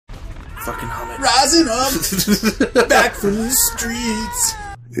Fucking helmet. Rising up, back from the streets.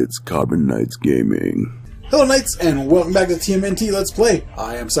 It's Carbon Knights Gaming. Hello, Knights, and welcome back to TMNT Let's Play.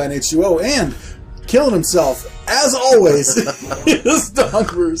 I am SignH2O, and killing himself, as always, is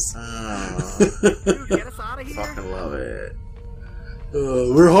Dongver's. Get us out of here. Fucking love it.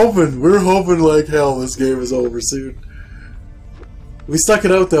 We're hoping like hell this game is over soon. We stuck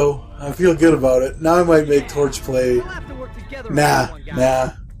it out, though. I feel good about it. Now I might make Torch play. Nah.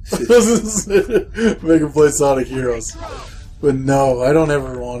 Make him play Sonic Heroes. But no, I don't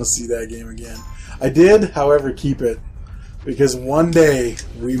ever want to see that game again. I did, however, keep it. Because one day,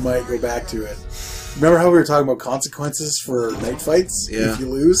 we might go back to it. Remember how we were talking about consequences for night fights? Yeah. If you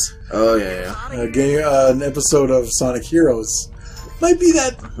lose? Oh, yeah. An episode of Sonic Heroes. Might be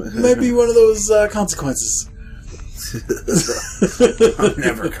one of those consequences. I'm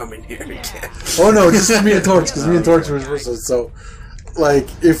never coming here again. Oh no, just me and Torch, because me and Torch were versus. So, like,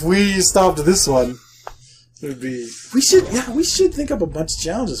 if we stopped this one, it would be. We should think up a bunch of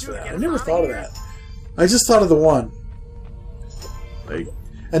challenges for that. I never thought of that. I just thought of the one. Like,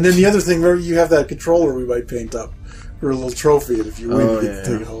 and then the other thing, remember, you have that controller we might paint up for a little trophy, and if you win, you get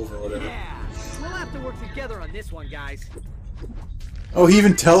to take it home or whatever. Yeah, we'll have to work together on this one, guys. Oh, he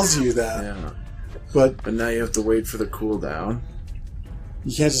even tells you that. Yeah. But now you have to wait for the cooldown.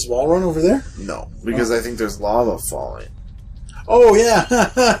 You can't just wall run over there? No, because I think there's lava falling. Oh, yeah.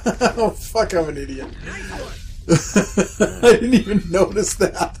 Oh, fuck, I'm an idiot. I didn't even notice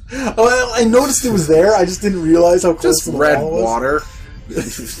that. Oh, I noticed it was there. I just didn't realize how close Just the red wall was. water.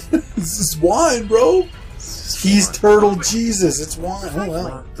 This is wine, bro. He's Turtle Jesus. It's wine. Oh, well.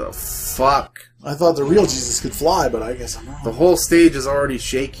 What the fuck? I thought the real Jesus could fly, but I guess I'm wrong. The whole stage is already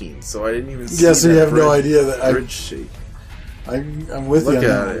shaking, so I didn't even see Yeah, so you have no idea that bridge shake. I'm with you. Look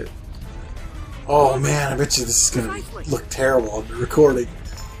at it. Oh man, I bet you this is gonna look terrible on the recording.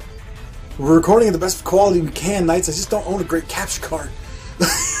 We're recording at the best quality we can, Knights. I just don't own a great capture card.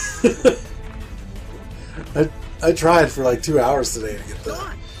 I tried for like 2 hours today to get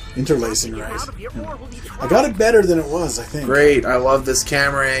the interlacing right. I got it better than it was, I think. Great, I love this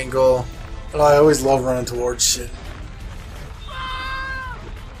camera angle. I always love running towards shit.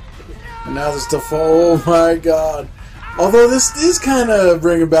 And now there's stuff. Oh my god. Although this is kind of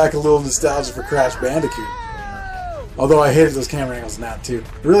bringing back a little nostalgia for Crash Bandicoot. Although I hated those camera angles in that too.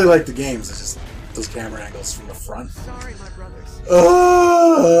 I really like the games, it's just those camera angles from the front. Sorry, my brothers.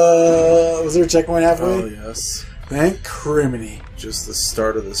 Was there a checkpoint halfway? Oh, yes. Thank criminy. Just the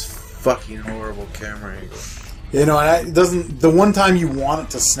start of this fucking horrible camera angle. You know, and it doesn't. The one time you want it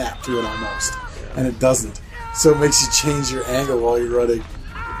to snap to it almost, and it doesn't. So it makes you change your angle while you're running.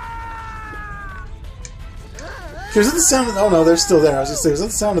 Was that the sound of? Oh no, they're still there. I was just saying, was that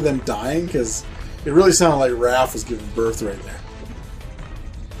the sound of them dying? Because it really sounded like Raph was giving birth right there.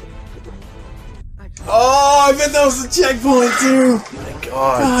 Oh, I bet that was the checkpoint too. Oh my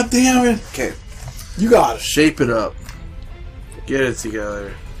god. God damn it. Okay. You got it. Shape it up. Get it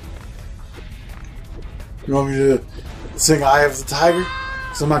together. You want me to sing Eye of the Tiger?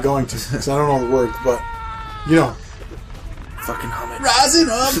 Because I'm not going to, because I don't know the words, but, you know. Fucking helmet. Rising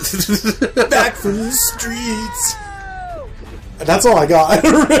up, back from the streets. And that's all I got. I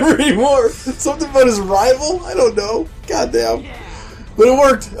don't remember anymore. Something about his rival? I don't know. Goddamn. But it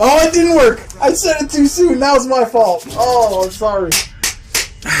worked. Oh, it didn't work. I said it too soon. Now it's my fault. Oh, I'm sorry.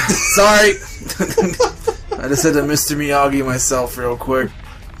 Sorry. I just had to Mr. Miyagi myself real quick.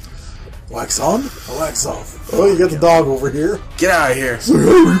 Wax on or wax off? Oh, you got the dog over here. Get out of here. So, hey,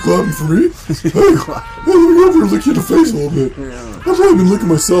 are you clapping for me? Hey, let me over and lick you in the face a little bit. I've probably been licking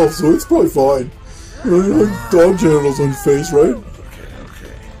myself, so it's probably fine. You know, you have dog genitals on your face, right?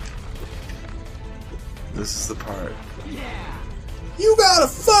 Okay. This is the part. You gotta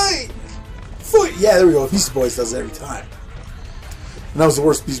fight! Foot! Yeah, there we go. Beastie Boys does it every time. And that was the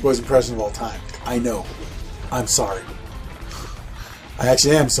worst Beastie Boys impression of all time. I know. I'm sorry. I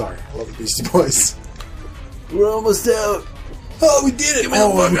actually am sorry. I love the Beastie Boys. We're almost out. Oh, we did it! Get me the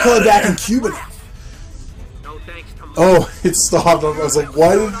Oh, fuck we out play of back here. in Cuba now. No thanks to Oh, it stopped. I was like,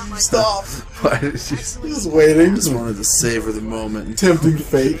 why did you stop? Why did you Just waiting. just wanted to savor the moment. Tempting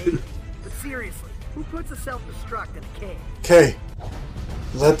fate. But seriously, who puts a self-destruct in a cave? Okay.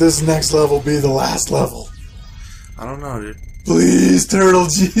 Let this next level be the last level. I don't know, dude. Please, Turtle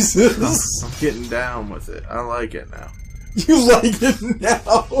Jesus. I'm getting down with it. I like it now. You like it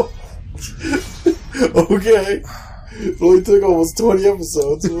now? Okay. It only took almost 20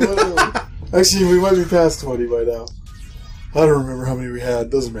 episodes. Whatever. Actually, we might be past 20 by now. I don't remember how many we had.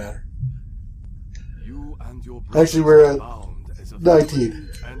 Doesn't matter. Actually, we're at 19.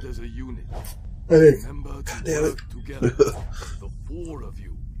 And as a unit, I think. remember God to damn it. work together, the four of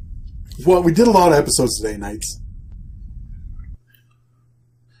you. Well, we did a lot of episodes today, Knights.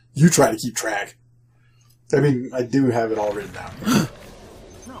 You try to keep track. I mean, I do have it all written down.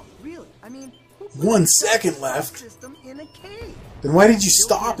 No, really. I mean, 1 second left. system in a cave. Then why did you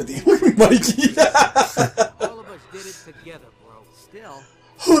stop at the end, Mikey? All of us did it together, bro. Still.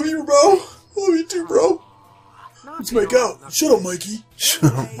 I love you, bro. I love you too, bro. Let's make out. Shut up, Mikey. Shut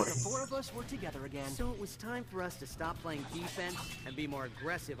up, The Mikey. four of us were together again. So it was time for us to stop playing defense and be more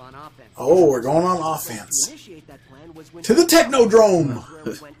aggressive on offense. Oh, we're going on To offense. initiate that plan was when To the Technodrome.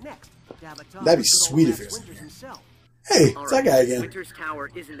 where we went next. To have a talk That'd be with sweet old if it Max was Winters here. himself. Hey, it's that guy again. Winter's Tower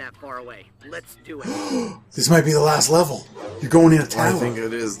isn't that far away. Let's do it. This might be the last level. You're going in a I tower. think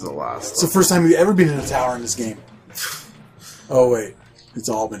it is the last. It's the first time we've ever been in a tower in this game. Oh, wait. It's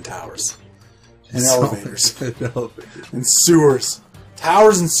all been towers. And elevators. And sewers.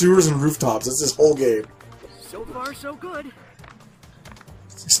 Towers and sewers and rooftops. That's this whole game. So far, so good.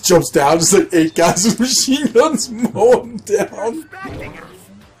 Just jumps down, just like 8 guys with machine guns mow him down. Expecting us.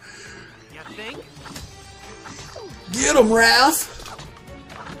 You think? Get him, Raph!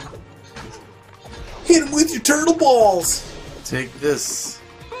 Hit him with your turtle balls! Take this.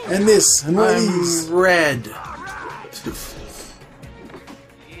 And this, and one of these. I'm red.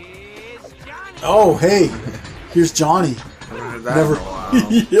 Oh, hey! Here's Johnny. Haven't heard that Never. in a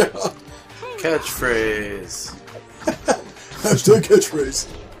while. Yeah. Catchphrase. Hashtag catchphrase.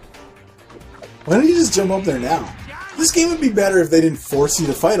 Why don't you just jump up there now? This game would be better if they didn't force you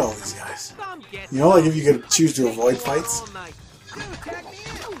to fight all these guys. You know, like if you could choose to avoid fights.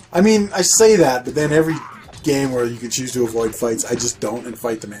 I mean, I say that, but then every game where you can choose to avoid fights, I just don't and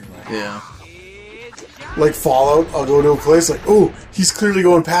fight them anyway. Yeah. Like Fallout, I'll go to a place like, oh, he's clearly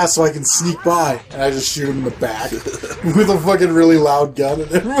going past so I can sneak by. And I just shoot him in the back with a fucking really loud gun and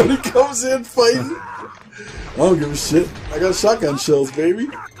everybody comes in fighting. I don't give a shit. I got shotgun shells, baby.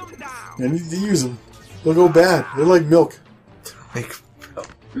 I need to use them. They'll go bad. They're like milk. Like,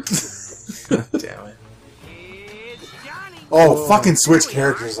 damn it. Oh, fucking switch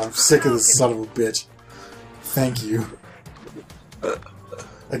characters. I'm sick of this son of a bitch. Thank you.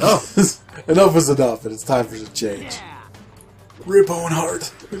 I guess enough is enough, and it's time for some change. Rip Owen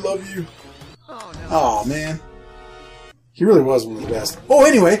Hart. We love you. Oh, man. He really was one of the best. Oh,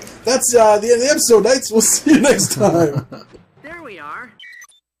 anyway, that's the end of the episode, Knights. We'll see you next time. There we are.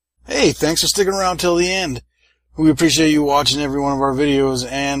 Hey, thanks for sticking around till the end. We appreciate you watching every one of our videos,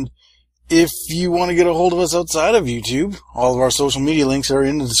 and if you want to get a hold of us outside of YouTube, all of our social media links are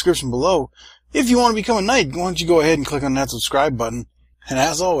in the description below. If you want to become a Knight, why don't you go ahead and click on that subscribe button, and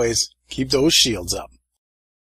as always, keep those shields up.